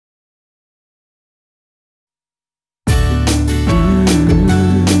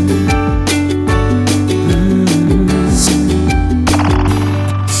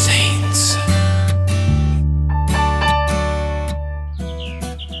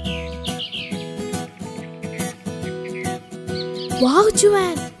Wow,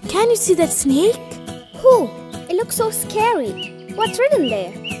 Joanne, can you see that snake? Whew, it looks so scary. What's written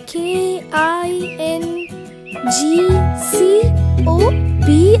there? K-I-N-G-C-O-B-R-A.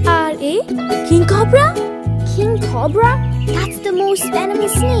 King Cobra? King Cobra? That's the most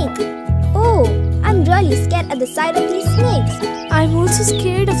venomous snake. Oh, I'm really scared at the sight of these snakes. I'm also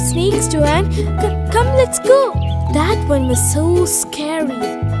scared of snakes, Joanne. Come, let's go. That one was so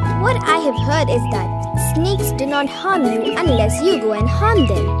scary. What I have heard is that snakes do not harm you unless you go and harm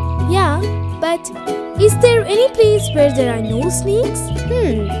them. Yeah, but is there any place where there are no snakes?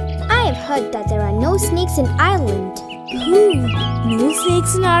 I have heard that there are no snakes in Ireland. No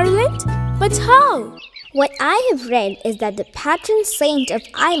snakes in Ireland? But how? What I have read is that the patron saint of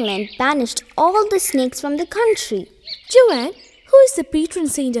Ireland banished all the snakes from the country. Joanne, who is the patron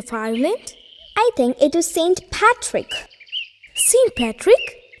saint of Ireland? I think it was Saint Patrick. Saint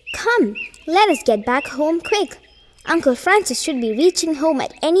Patrick? Come, let us get back home quick. Uncle Francis should be reaching home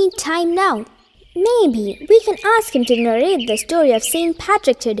at any time now. Maybe we can ask him to narrate the story of Saint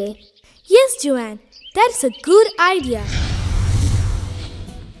Patrick today. Yes, Joanne, that's a good idea.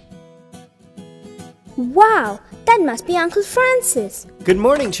 Wow, that must be Uncle Francis. Good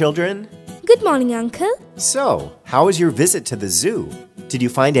morning, children. Good morning, Uncle. So, how was your visit to the zoo? Did you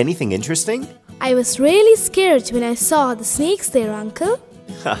find anything interesting? I was really scared when I saw the snakes there, Uncle.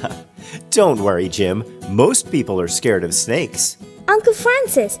 Don't worry, Jim. Most people are scared of snakes. Uncle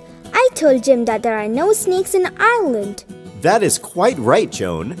Francis, I told Jim that there are no snakes in Ireland. That is quite right,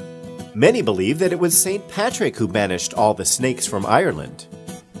 Joan. Many believe that it was Saint Patrick who banished all the snakes from Ireland.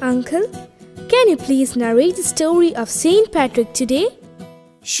 Uncle, can you please narrate the story of Saint Patrick today?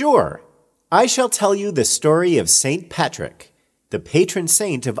 Sure. I shall tell you the story of Saint Patrick, the patron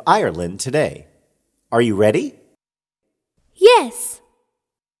saint of Ireland today. Are you ready? Yes.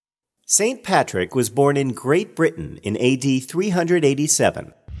 Saint Patrick was born in Great Britain in AD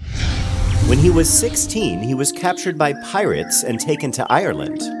 387. When he was 16, he was captured by pirates and taken to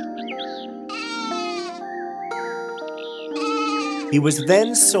Ireland. He was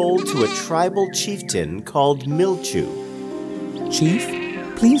then sold to a tribal chieftain called Milchu. Chief,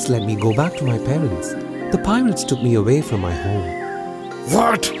 please let me go back to my parents. The pirates took me away from my home.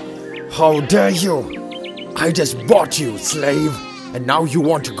 What? How dare you? I just bought you, slave, and now you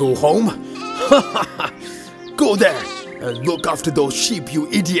want to go home? Go there and look after those sheep, you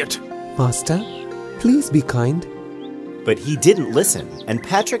idiot. Master, please be kind. But he didn't listen, and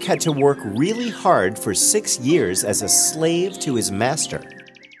Patrick had to work really hard for 6 years as a slave to his master.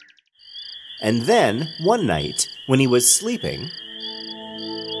 And then, one night, when he was sleeping,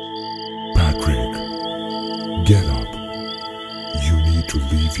 Patrick, get up. You need to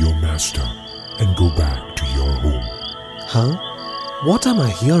leave your master and go back to your home. Huh? What am I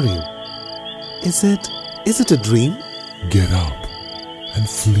hearing? Is it a dream? Get up and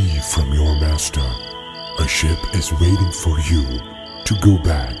flee from your master. A ship is waiting for you to go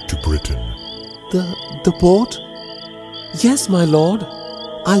back to Britain. The port? Yes, my lord.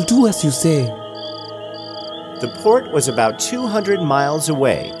 I'll do as you say. the port was about 200 miles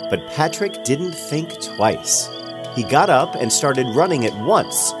away, but Patrick didn't think twice. He got up and started running at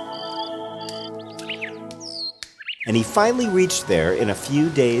once. And he finally reached there in a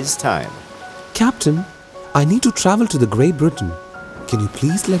few days' time. Captain, I need to travel to the Great Britain. Can you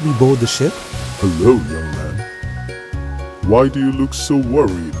please let me board the ship? Hello, young man. Why do you look so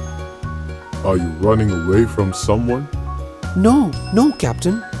worried? Are you running away from someone? No,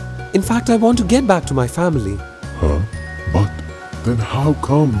 Captain. In fact, I want to get back to my family. Huh? But then how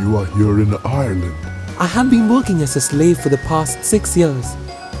come you are here in Ireland? I have been working as a slave for the past 6 years.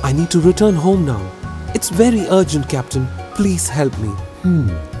 I need to return home now. It's very urgent, Captain. Please help me.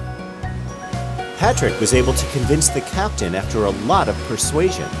 Patrick was able to convince the captain after a lot of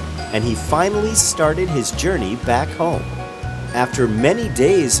persuasion, and he finally started his journey back home. After many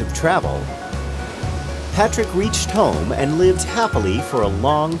days of travel, Patrick reached home and lived happily for a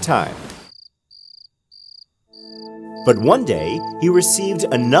long time. But one day, he received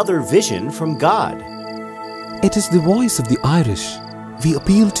another vision from God. It is the voice of the Irish. We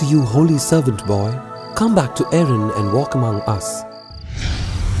appeal to you, holy servant boy. Come back to Erin and walk among us.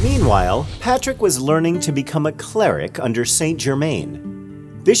 Meanwhile, Patrick was learning to become a cleric under Saint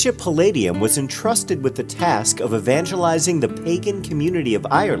Germain. Bishop Palladium was entrusted with the task of evangelizing the pagan community of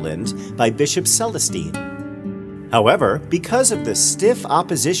Ireland by Bishop Celestine. However, because of the stiff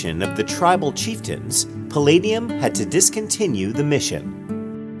opposition of the tribal chieftains, Palladium had to discontinue the mission.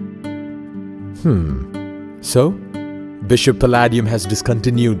 So, Bishop Palladium has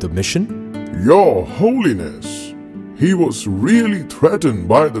discontinued the mission? Your Holiness, he was really threatened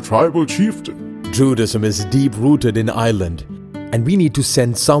by the tribal chieftain. Druidism is deep-rooted in Ireland. and we need to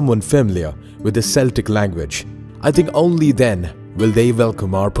send someone familiar with the Celtic language. I think only then will they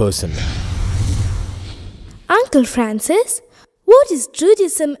welcome our person. Uncle Francis, what is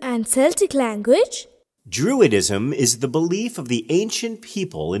Druidism and Celtic language? Druidism is the belief of the ancient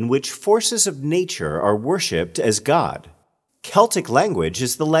people in which forces of nature are worshipped as God. Celtic language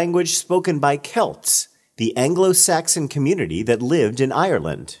is the language spoken by Celts, the Anglo-Saxon community that lived in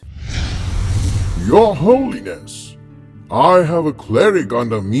Ireland. Your Holiness, I have a cleric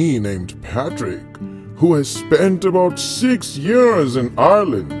under me named Patrick, who has spent about 6 years in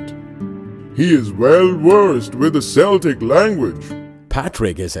Ireland. He is well versed with the Celtic language.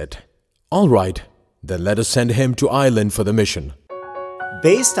 Patrick, is it? All right, then let us send him to Ireland for the mission.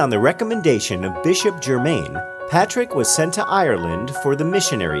 Based on the recommendation of Bishop Germain, Patrick was sent to Ireland for the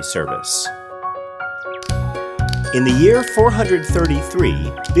missionary service. In the year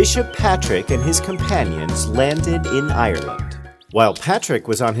 433, Bishop Patrick and his companions landed in Ireland. While Patrick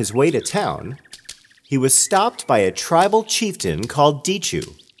was on his way to town, he was stopped by a tribal chieftain called Dichu.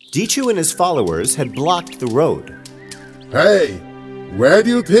 Dichu and his followers had blocked the road. Hey, where do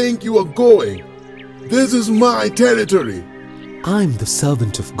you think you are going? This is my territory. I'm the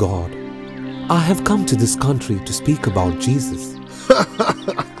servant of God. I have come to this country to speak about Jesus.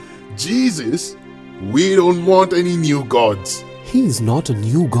 Jesus? We don't want any new gods. He is not a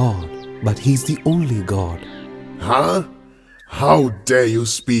new God, but He's the only God. Huh? How dare you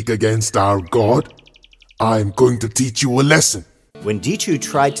speak against our God? I'm going to teach you a lesson. When Dichu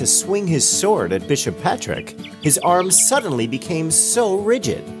tried to swing his sword at Bishop Patrick, his arm suddenly became so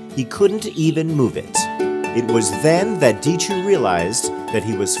rigid he couldn't even move it. It was then that Dichu realized that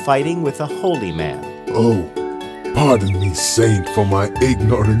he was fighting with a holy man. Oh, pardon me, Saint, for my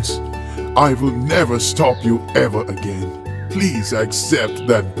ignorance. I will never stop you ever again. Please accept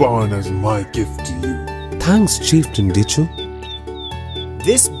that barn as my gift to you. Thanks, Chieftain Dichu.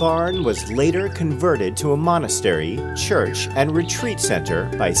 This barn was later converted to a monastery, church, and retreat center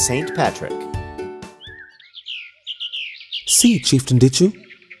by Saint Patrick. See, Chieftain Dichu,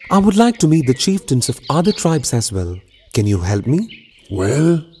 I would like to meet the chieftains of other tribes as well. Can you help me?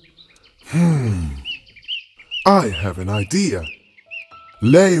 Well, I have an idea.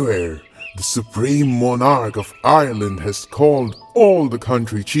 Lewer, the supreme monarch of Ireland, has called all the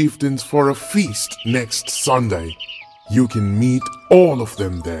country chieftains for a feast next Sunday. You can meet all of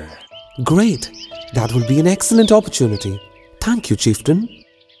them there. Great. That will be an excellent opportunity. Thank you, Chieftain.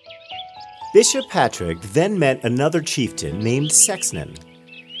 Bishop Patrick then met another chieftain named Sexton.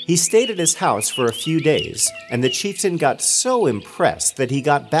 He stayed at his house for a few days, and the chieftain got so impressed that he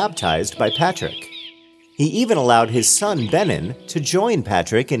got baptized by Patrick. He even allowed his son Benin to join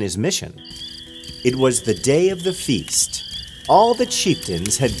Patrick in his mission. It was the day of the feast. All the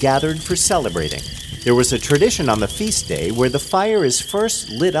chieftains had gathered for celebrating. There was a tradition on the feast day where the fire is first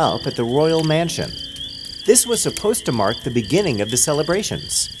lit up at the royal mansion. This was supposed to mark the beginning of the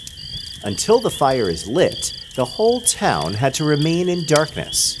celebrations. Until the fire is lit, the whole town had to remain in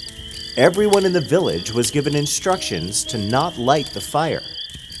darkness. Everyone in the village was given instructions to not light the fire.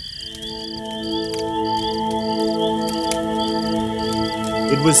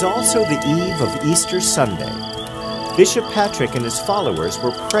 It was also the eve of Easter Sunday. Bishop Patrick and his followers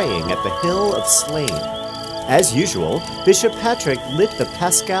were praying at the Hill of Slain. As usual, Bishop Patrick lit the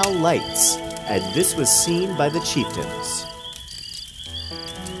Paschal lights, and this was seen by the chieftains.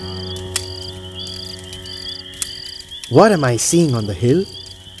 What am I seeing on the hill?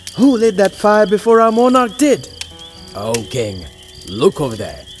 Who lit that fire before our monarch did? Oh, King, look over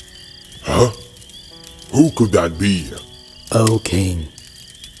there. Huh? Who could that be? Oh, King,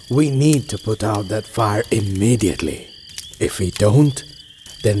 we need to put out that fire immediately. If we don't,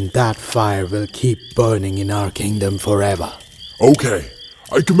 then that fire will keep burning in our kingdom forever. Okay,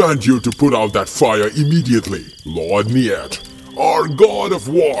 I command you to put out that fire immediately. Lord Niet, our god of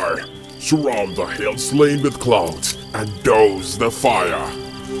war, surround the hill slain with clouds and douse the fire.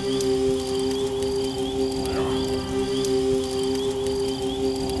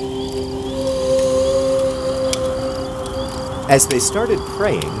 As they started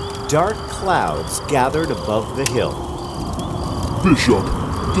praying, dark clouds gathered above the hill. Bishop,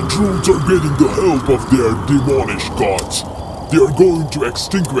 the Druids are getting the help of their demonish gods. They are going to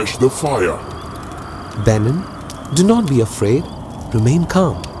extinguish the fire. Benin, do not be afraid. Remain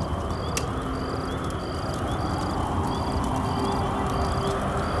calm.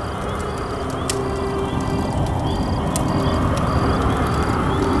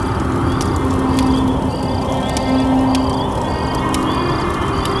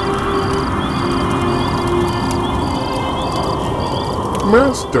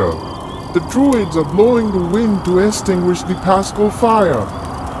 Master, The Druids are blowing the wind to extinguish the Paschal fire.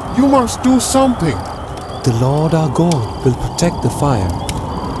 You must do something. The Lord our God will protect the fire.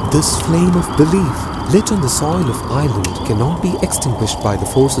 This flame of belief lit on the soil of Ireland cannot be extinguished by the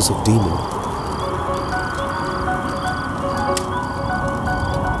forces of demon.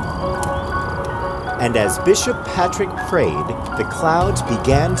 And as Bishop Patrick prayed, the clouds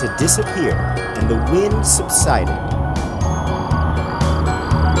began to disappear and the wind subsided.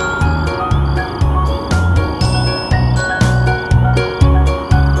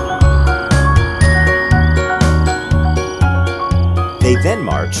 They then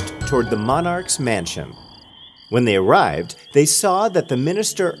marched toward the monarch's mansion. When they arrived, they saw that the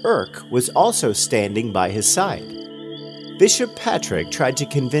minister Urk was also standing by his side. Bishop Patrick tried to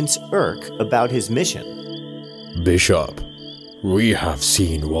convince Urk about his mission. Bishop, we have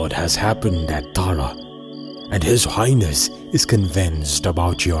seen what has happened at Tara, and His Highness is convinced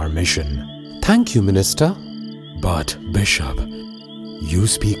about your mission. Thank you, Minister. But, Bishop, you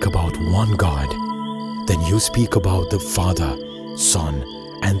speak about one God, then you speak about the Father, Son,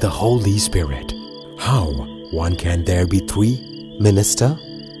 and the Holy Spirit. How one can there be three? Minister,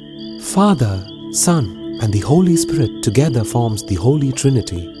 Father, Son, and the Holy Spirit together forms the Holy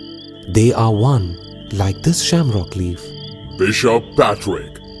Trinity. They are one, like this shamrock leaf. Bishop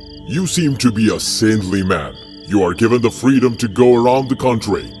Patrick, you seem to be a saintly man. You are given the freedom to go around the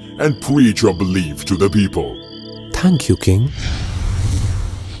country and preach your belief to the people. Thank you, King.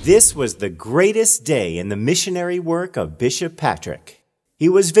 This was the greatest day in the missionary work of Bishop Patrick. He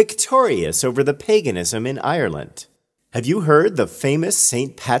was victorious over the paganism in Ireland. Have you heard the famous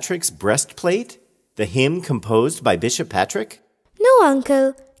St. Patrick's breastplate? The hymn composed by Bishop Patrick? No,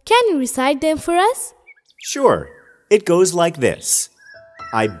 Uncle. Can you recite them for us? Sure. It goes like this.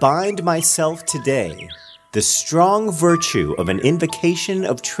 I bind myself today, the strong virtue of an invocation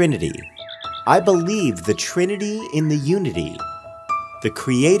of Trinity. I believe the Trinity in the unity, the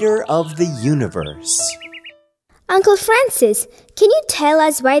creator of the universe. Uncle Francis, can you tell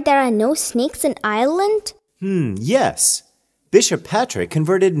us why there are no snakes in Ireland? Yes. Bishop Patrick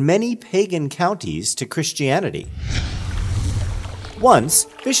converted many pagan counties to Christianity. Once,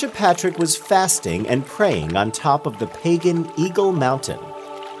 Bishop Patrick was fasting and praying on top of the pagan Eagle Mountain.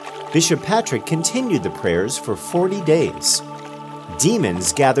 Bishop Patrick continued the prayers for 40 days.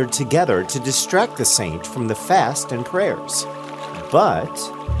 Demons gathered together to distract the saint from the fast and prayers. But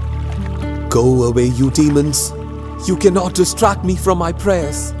Go away, you demons. You cannot distract me from my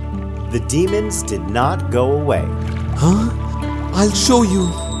prayers. the demons did not go away. Huh? I'll show you.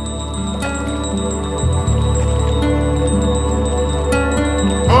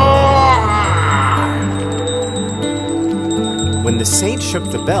 When the saint shook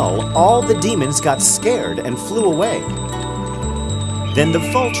the bell, all the demons got scared and flew away. Then the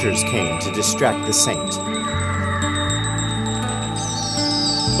vultures came to distract the saint.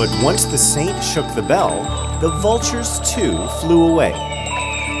 But once the saint shook the bell, the vultures too flew away.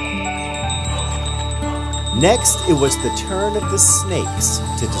 Next, it was the turn of the snakes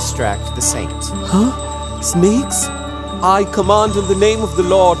to distract the saint. Huh? Snakes? I command in the name of the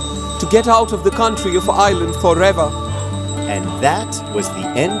Lord to get out of the country of Ireland forever. And that was the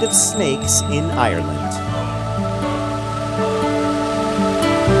end of snakes in Ireland.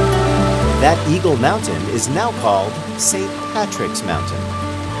 That Eagle Mountain is now called St. Patrick's Mountain.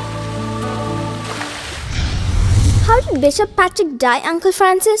 How did Bishop Patrick die, Uncle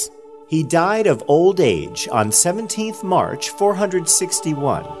Francis? He died of old age on 17th March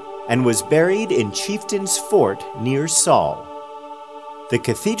 461 and was buried in Chieftain's Fort near Saul. The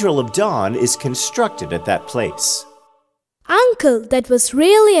Cathedral of Dawn is constructed at that place. Uncle, that was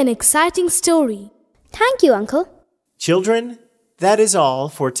really an exciting story. Thank you, Uncle. Children, that is all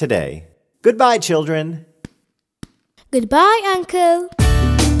for today. Goodbye, children. Goodbye, Uncle.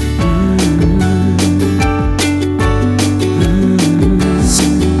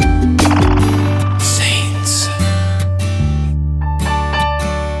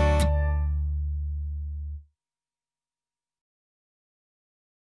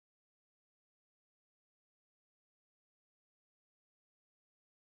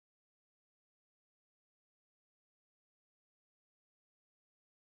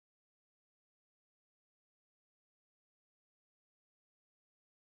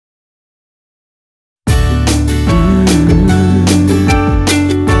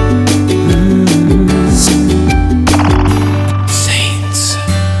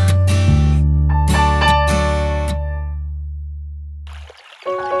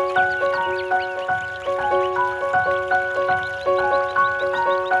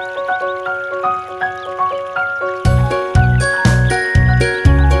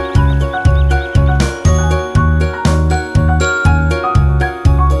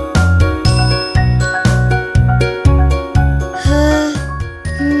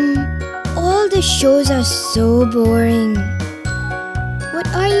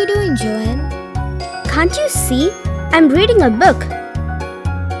 What are you doing, Joanne? Can't you see? I'm reading a book.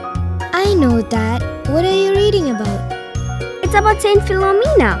 I know that. What are you reading about? It's about Saint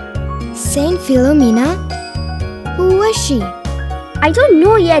Philomena. Saint Philomena? Who was she? I don't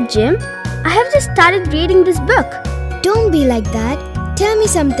know yet, Jim. I have just started reading this book. Don't be like that. Tell me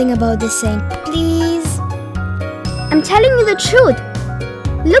something about this saint, please. I'm telling you the truth.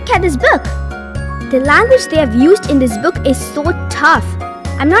 Look at this book. The language they have used in this book is so tough.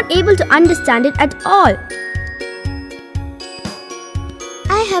 I'm not able to understand it at all.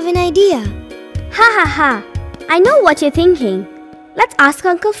 I have an idea. Ha ha ha. I know what you're thinking. Let's ask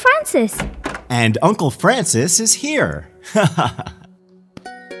Uncle Francis. And Uncle Francis is here.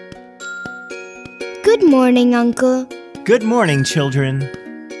 Good morning, Uncle. Good morning, children.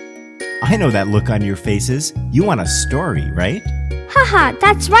 I know that look on your faces. You want a story, right? Haha,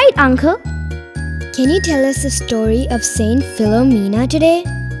 that's right, Uncle. Can you tell us the story of Saint Philomena today?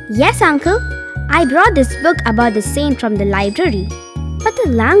 Yes, Uncle. I brought this book about the saint from the library. But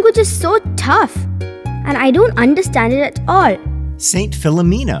the language is so tough. And I don't understand it at all. Saint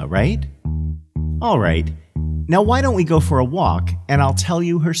Philomena, right? All right. Now why don't we go for a walk and I'll tell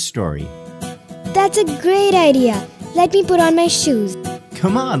you her story. That's a great idea. Let me put on my shoes.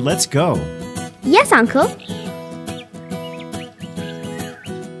 Come on, let's go. Yes, Uncle.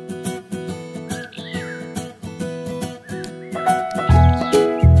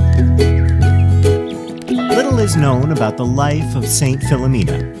 Little is known about the life of Saint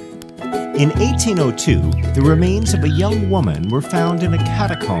Philomena. In 1802, the remains of a young woman were found in a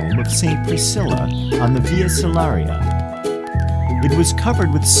catacomb of Saint Priscilla on the Via Salaria. It was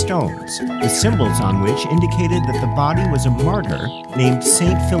covered with stones, the symbols on which indicated that the body was a martyr named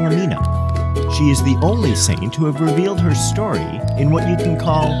Saint Philomena. She is the only saint to have revealed her story in what you can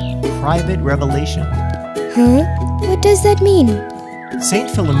call private revelation. Huh? What does that mean? Saint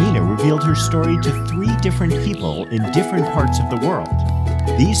Philomena revealed her story to 3 different people in different parts of the world.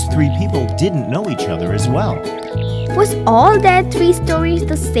 These 3 people didn't know each other as well. Was all their 3 stories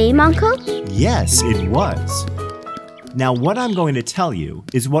the same, Uncle? Yes, it was. Now, what I'm going to tell you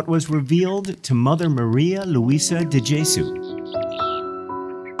is what was revealed to Mother Maria Luisa de Jesu.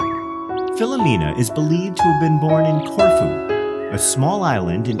 Philomena is believed to have been born in Corfu, a small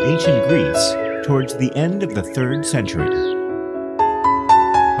island in ancient Greece, towards the end of the 3rd century.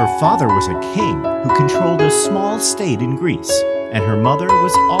 Her father was a king who controlled a small state in Greece, and her mother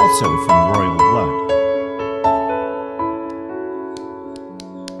was also from royal blood.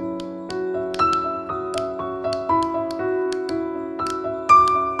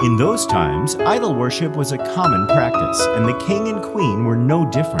 In those times, idol worship was a common practice, and the king and queen were no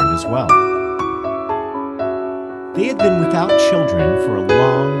different as well. They had been without children for a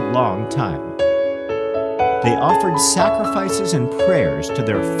long, long time. They offered sacrifices and prayers to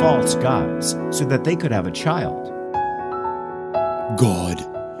their false gods so that they could have a child. God,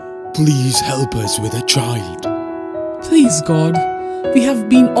 please help us with a child. Please, God, we have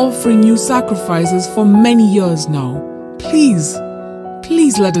been offering you sacrifices for many years now. Please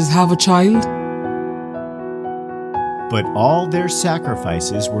let us have a child. But all their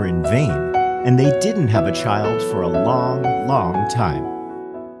sacrifices were in vain, and they didn't have a child for a long, long time.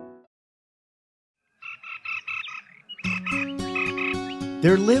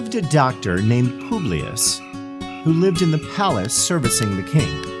 There lived a doctor named Publius, who lived in the palace servicing the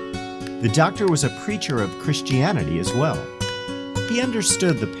king. The doctor was a preacher of Christianity as well. He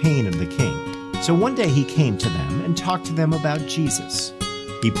understood the pain of the king, so one day he came to them and talked to them about Jesus.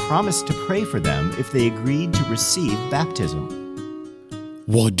 He promised to pray for them if they agreed to receive baptism.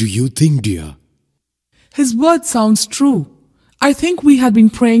 What do you think, dear? His word sounds true. I think we had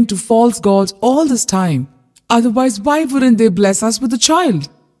been praying to false gods all this time. Otherwise, why wouldn't they bless us with a child?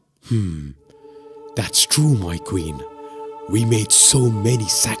 That's true, my queen. We made so many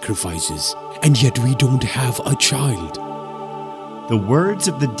sacrifices, and yet we don't have a child. The words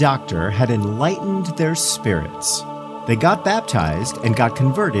of the doctor had enlightened their spirits. They got baptized and got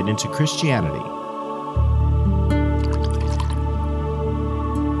converted into Christianity.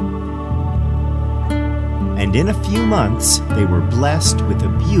 And in a few months, they were blessed with a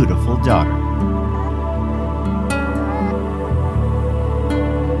beautiful daughter.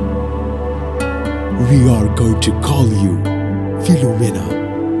 We are going to call you Philomena,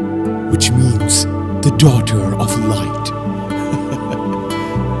 which means the daughter of light.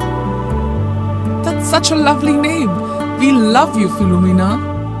 That's such a lovely name. We love you, Philomena.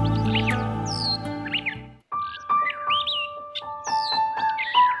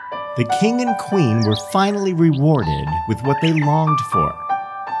 The king and queen were finally rewarded with what they longed for.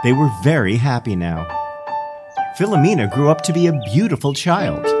 They were very happy now. Philomena grew up to be a beautiful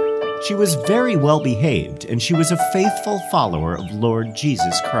child. She was very well behaved, and she was a faithful follower of Lord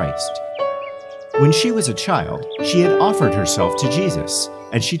Jesus Christ. When she was a child, she had offered herself to Jesus,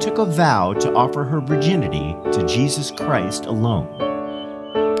 and she took a vow to offer her virginity to Jesus Christ alone.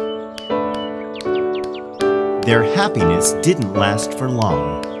 Their happiness didn't last for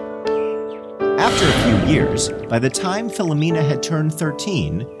long. After a few years, by the time Philomena had turned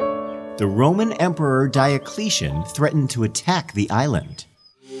 13, the Roman Emperor Diocletian threatened to attack the island.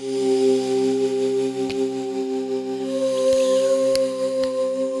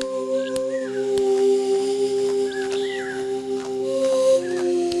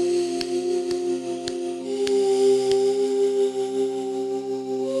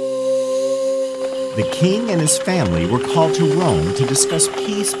 The king and his family were called to Rome to discuss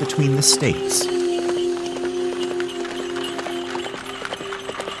peace between the states.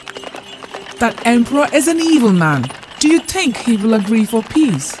 That emperor is an evil man. Do you think he will agree for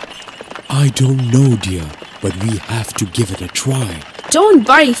peace? I don't know, dear, but we have to give it a try. Don't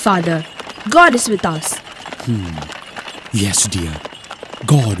worry, Father. God is with us. Yes, dear.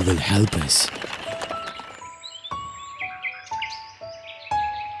 God will help us.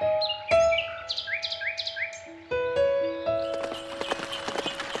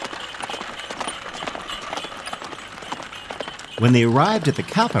 When they arrived at the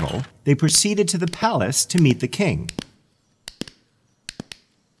capital, they proceeded to the palace to meet the king.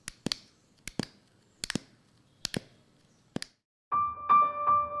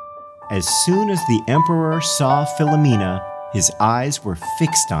 As soon as the emperor saw Philomena, his eyes were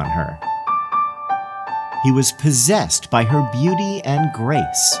fixed on her. He was possessed by her beauty and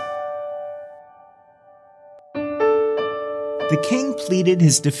grace. The king pleaded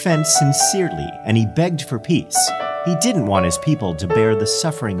his defense sincerely, and he begged for peace. He didn't want his people to bear the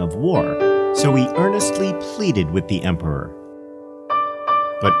suffering of war, so he earnestly pleaded with the emperor.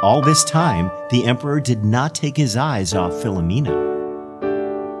 But all this time, the emperor did not take his eyes off Philomena.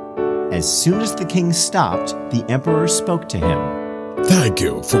 As soon as the king stopped, the emperor spoke to him. Thank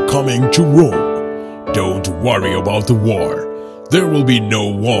you for coming to Rome. Don't worry about the war. There will be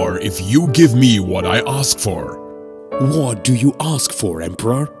no war if you give me what I ask for. What do you ask for,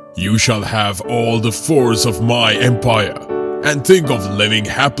 Emperor? You shall have all the force of my empire, and think of living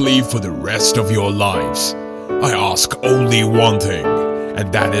happily for the rest of your lives. I ask only one thing,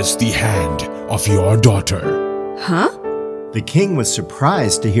 and that is the hand of your daughter. Huh? The king was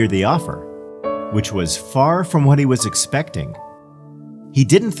surprised to hear the offer, which was far from what he was expecting. He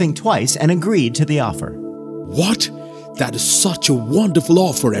didn't think twice and agreed to the offer. What? That is such a wonderful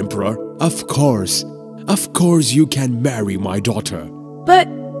offer, Emperor. Of course you can marry my daughter.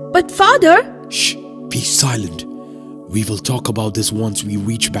 But Father... Shh, be silent. We will talk about this once we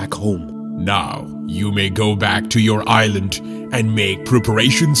reach back home. Now, you may go back to your island and make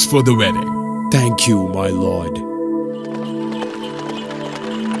preparations for the wedding. Thank you, my lord.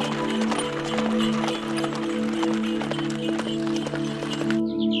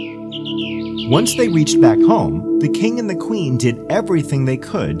 Once they reached back home, the king and the queen did everything they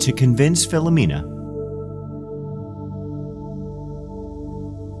could to convince Philomena.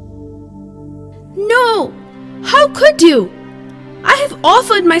 No! How could you? I have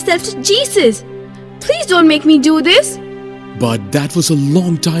offered myself to Jesus. Please don't make me do this. But that was a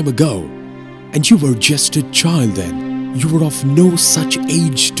long time ago. And you were just a child then. You were of no such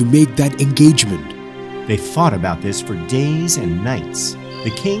age to make that engagement. They fought about this for days and nights.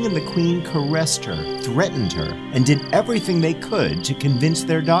 The king and the queen caressed her, threatened her, and did everything they could to convince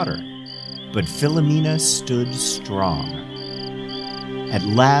their daughter. But Philomena stood strong. At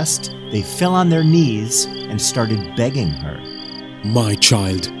last, they fell on their knees and started begging her. My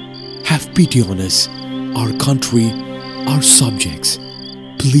child, have pity on us, our country, our subjects.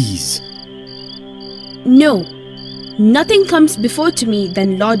 Please. No, nothing comes before to me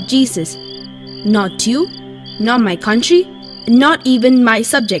than Lord Jesus. Not you, nor my country, not even my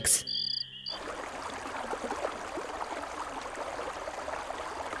subjects.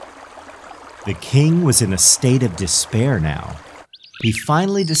 The king was in a state of despair now. He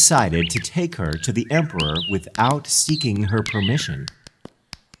finally decided to take her to the emperor without seeking her permission.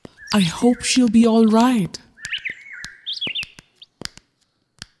 I hope she'll be all right.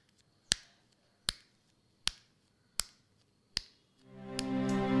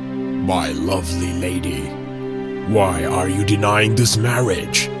 My lovely lady, why are you denying this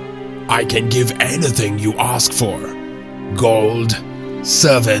marriage? I can give anything you ask for. Gold,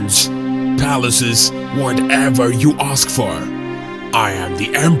 servants, palaces, whatever you ask for. I am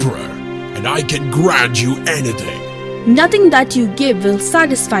the emperor, and I can grant you anything. Nothing that you give will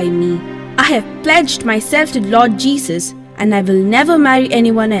satisfy me. I have pledged myself to Lord Jesus, and I will never marry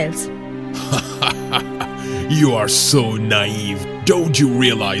anyone else. You are so naive. Don't you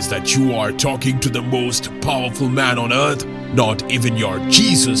realize that you are talking to the most powerful man on earth? Not even your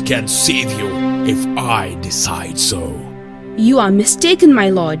Jesus can save you if I decide so. You are mistaken, my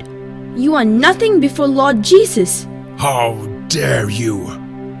lord. You are nothing before Lord Jesus. How dare you!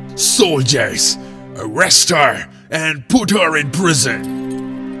 Soldiers, arrest her and put her in prison!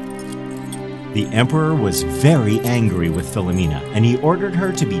 The emperor was very angry with Philomena, and he ordered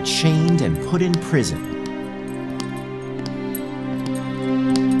her to be chained and put in prison.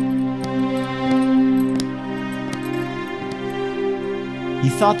 He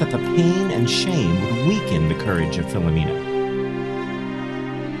thought that the pain and shame would weaken the courage of Philomena.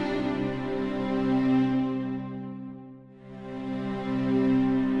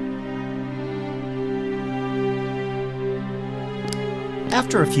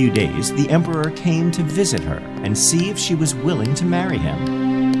 After a few days, the emperor came to visit her and see if she was willing to marry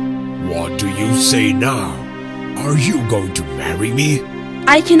him. What do you say now? Are you going to marry me?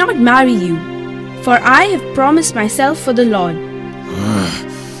 I cannot marry you, for I have promised myself for the Lord.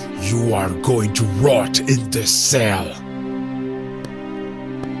 You are going to rot in this cell.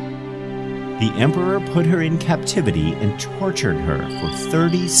 The emperor put her in captivity and tortured her for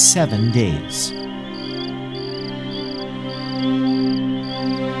 37 days.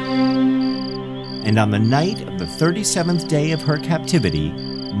 And on the night of the 37th day of her captivity,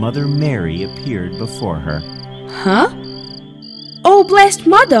 Mother Mary appeared before her. Huh? Oh, blessed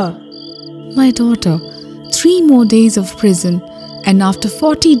Mother! My daughter, 3 more days of prison, and after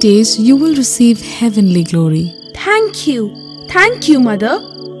 40 days you will receive heavenly glory. Thank you. Thank you, Mother.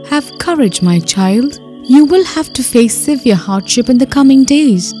 Have courage, my child. You will have to face severe hardship in the coming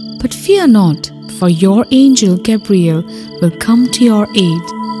days. But fear not, for your angel Gabriel will come to your aid.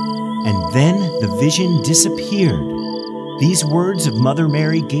 And then the vision disappeared. These words of Mother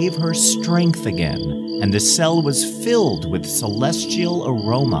Mary gave her strength again, and the cell was filled with celestial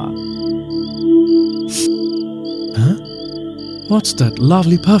aroma. Huh? What's that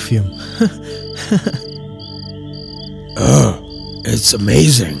lovely perfume? It's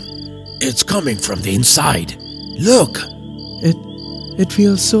amazing. It's coming from the inside. Look! It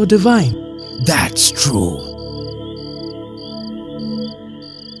feels so divine. That's true.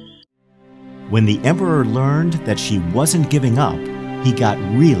 When the emperor learned that she wasn't giving up, he got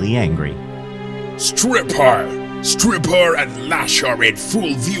really angry. Strip her! Strip her and lash her in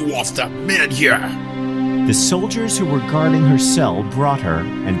full view of the men here! The soldiers who were guarding her cell brought her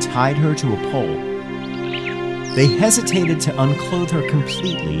and tied her to a pole. They hesitated to unclothe her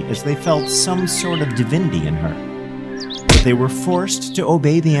completely as they felt some sort of divinity in her. But they were forced to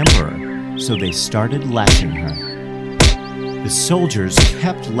obey the emperor, so they started lashing her. The soldiers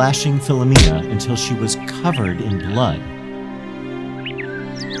kept lashing Philomena until she was covered in blood.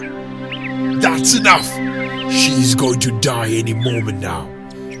 That's enough! She's going to die any moment now.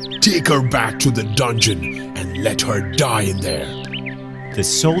 Take her back to the dungeon and let her die in there. The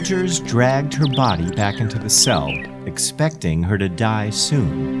soldiers dragged her body back into the cell, expecting her to die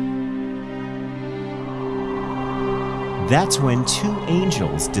soon. That's when 2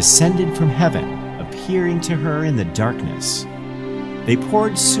 angels descended from heaven, appearing to her in the darkness. They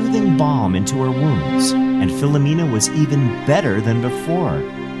poured soothing balm into her wounds, and Philomena was even better than before.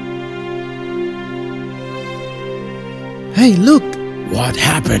 Hey, look! What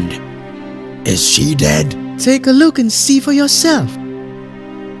happened? Is she dead? Take a look and see for yourself.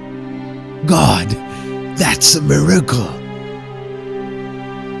 God, that's a miracle.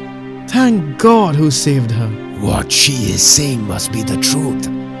 Thank God who saved her. What she is saying must be the truth.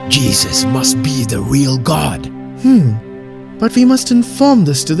 Jesus must be the real God. But we must inform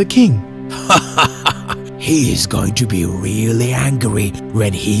this to the king. He is going to be really angry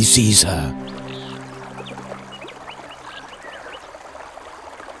when he sees her.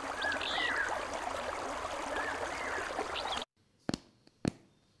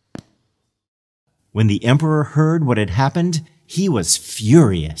 When the emperor heard what had happened, he was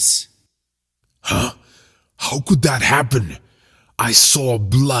furious. Huh? How could that happen? I saw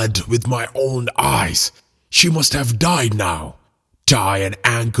blood with my own eyes. She must have died now. Tie an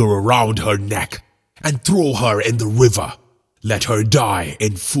anchor around her neck and throw her in the river. Let her die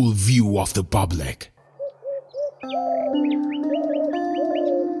in full view of the public.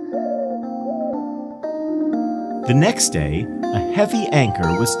 The next day, a heavy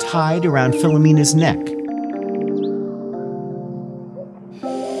anchor was tied around Philomena's neck.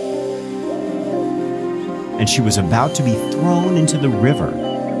 And she was about to be thrown into the river.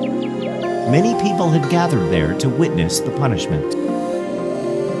 Many people had gathered there to witness the punishment.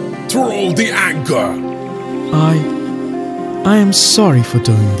 Throw the anchor! I am sorry for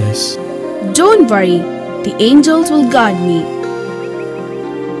doing this. Don't worry, the angels will guard me.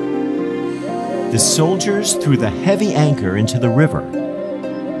 The soldiers threw the heavy anchor into the river.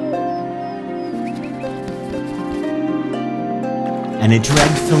 And it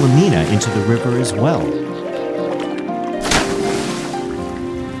dragged Philomena into the river as well.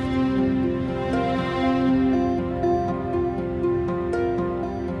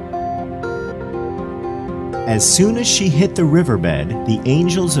 As soon as she hit the riverbed, the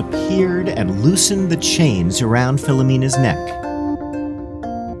angels appeared and loosened the chains around Philomena's neck.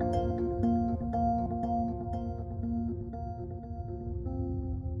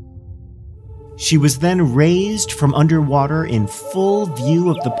 She was then raised from underwater in full view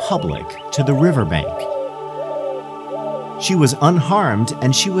of the public to the riverbank. She was unharmed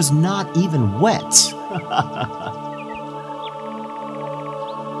and she was not even wet.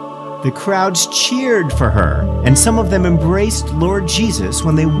 The crowds cheered for her, and some of them embraced Lord Jesus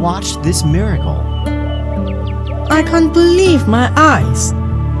when they watched this miracle. I can't believe my eyes.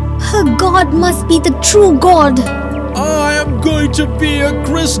 Her God must be the true God. I am going to be a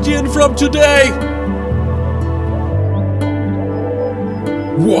Christian from today!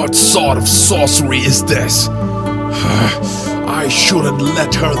 What sort of sorcery is this? I shouldn't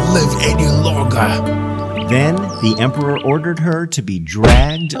let her live any longer. Then the emperor ordered her to be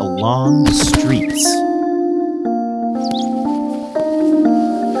dragged along the streets.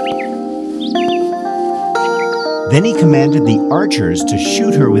 Then he commanded the archers to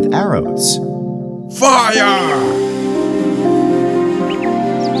shoot her with arrows. Fire!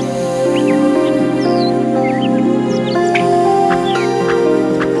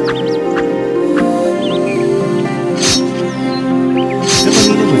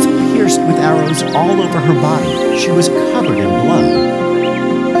 With arrows all over her body. She was covered in blood.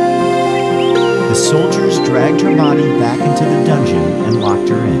 The soldiers dragged her body back into the dungeon and locked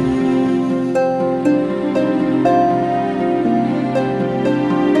her in.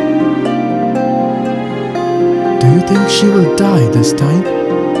 Do you think she will die this time?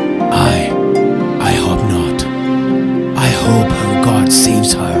 I hope not. I hope her God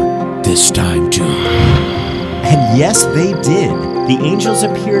saves her this time too. And yes, they did. The angels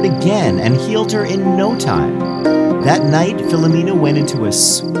appeared again and healed her in no time. That night, Philomena went into a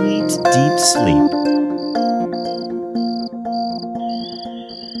sweet, deep sleep.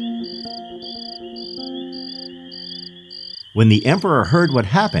 When the emperor heard what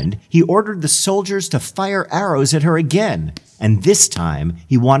happened, he ordered the soldiers to fire arrows at her again. And this time,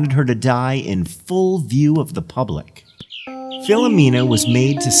 he wanted her to die in full view of the public. Philomena was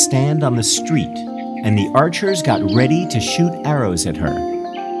made to stand on the street, and the archers got ready to shoot arrows at her.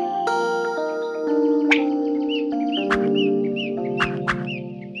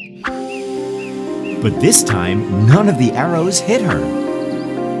 But this time, none of the arrows hit her.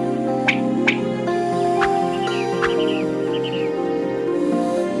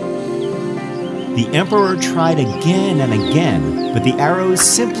 The emperor tried again and again, but the arrows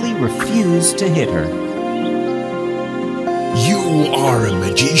simply refused to hit her. You are a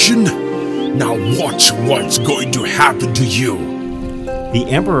magician? Now watch what's going to happen to you. The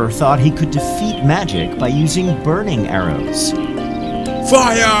emperor thought he could defeat magic by using burning arrows.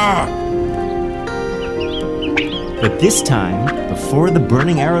 Fire! But this time, before the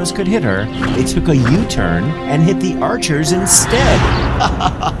burning arrows could hit her, they took a U-turn and hit the archers instead.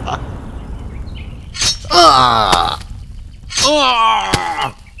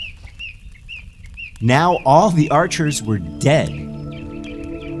 Now all the archers were dead.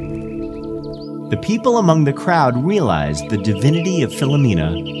 The people among the crowd realized the divinity of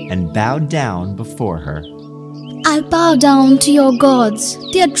Philomena and bowed down before her. I bow down to your gods.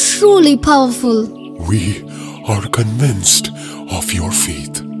 They are truly powerful. We are convinced of your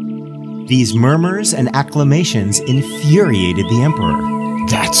faith. These murmurs and acclamations infuriated the emperor.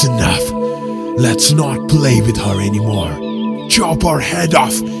 That's enough. Let's not play with her anymore. Chop her head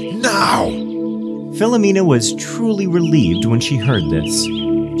off now! Philomena was truly relieved when she heard this.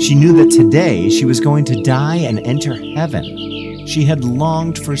 She knew that today she was going to die and enter heaven. She had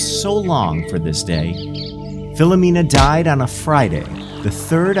longed for so long for this day. Philomena died on a Friday, the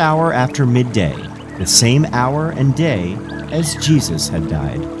 3rd hour after midday, the same hour and day as Jesus had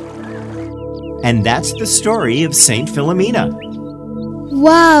died. And that's the story of Saint Philomena.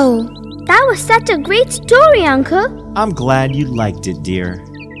 Wow, that was such a great story, Uncle. I'm glad you liked it, dear.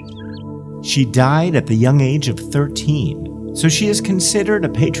 She died at the young age of 13, so she is considered a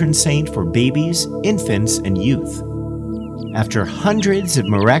patron saint for babies, infants, and youth. After hundreds of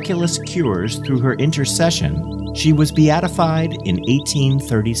miraculous cures through her intercession, She was beatified in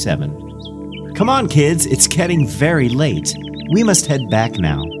 1837. Come on, kids, it's getting very late. We must head back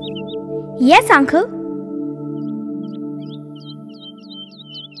now. Yes, Uncle.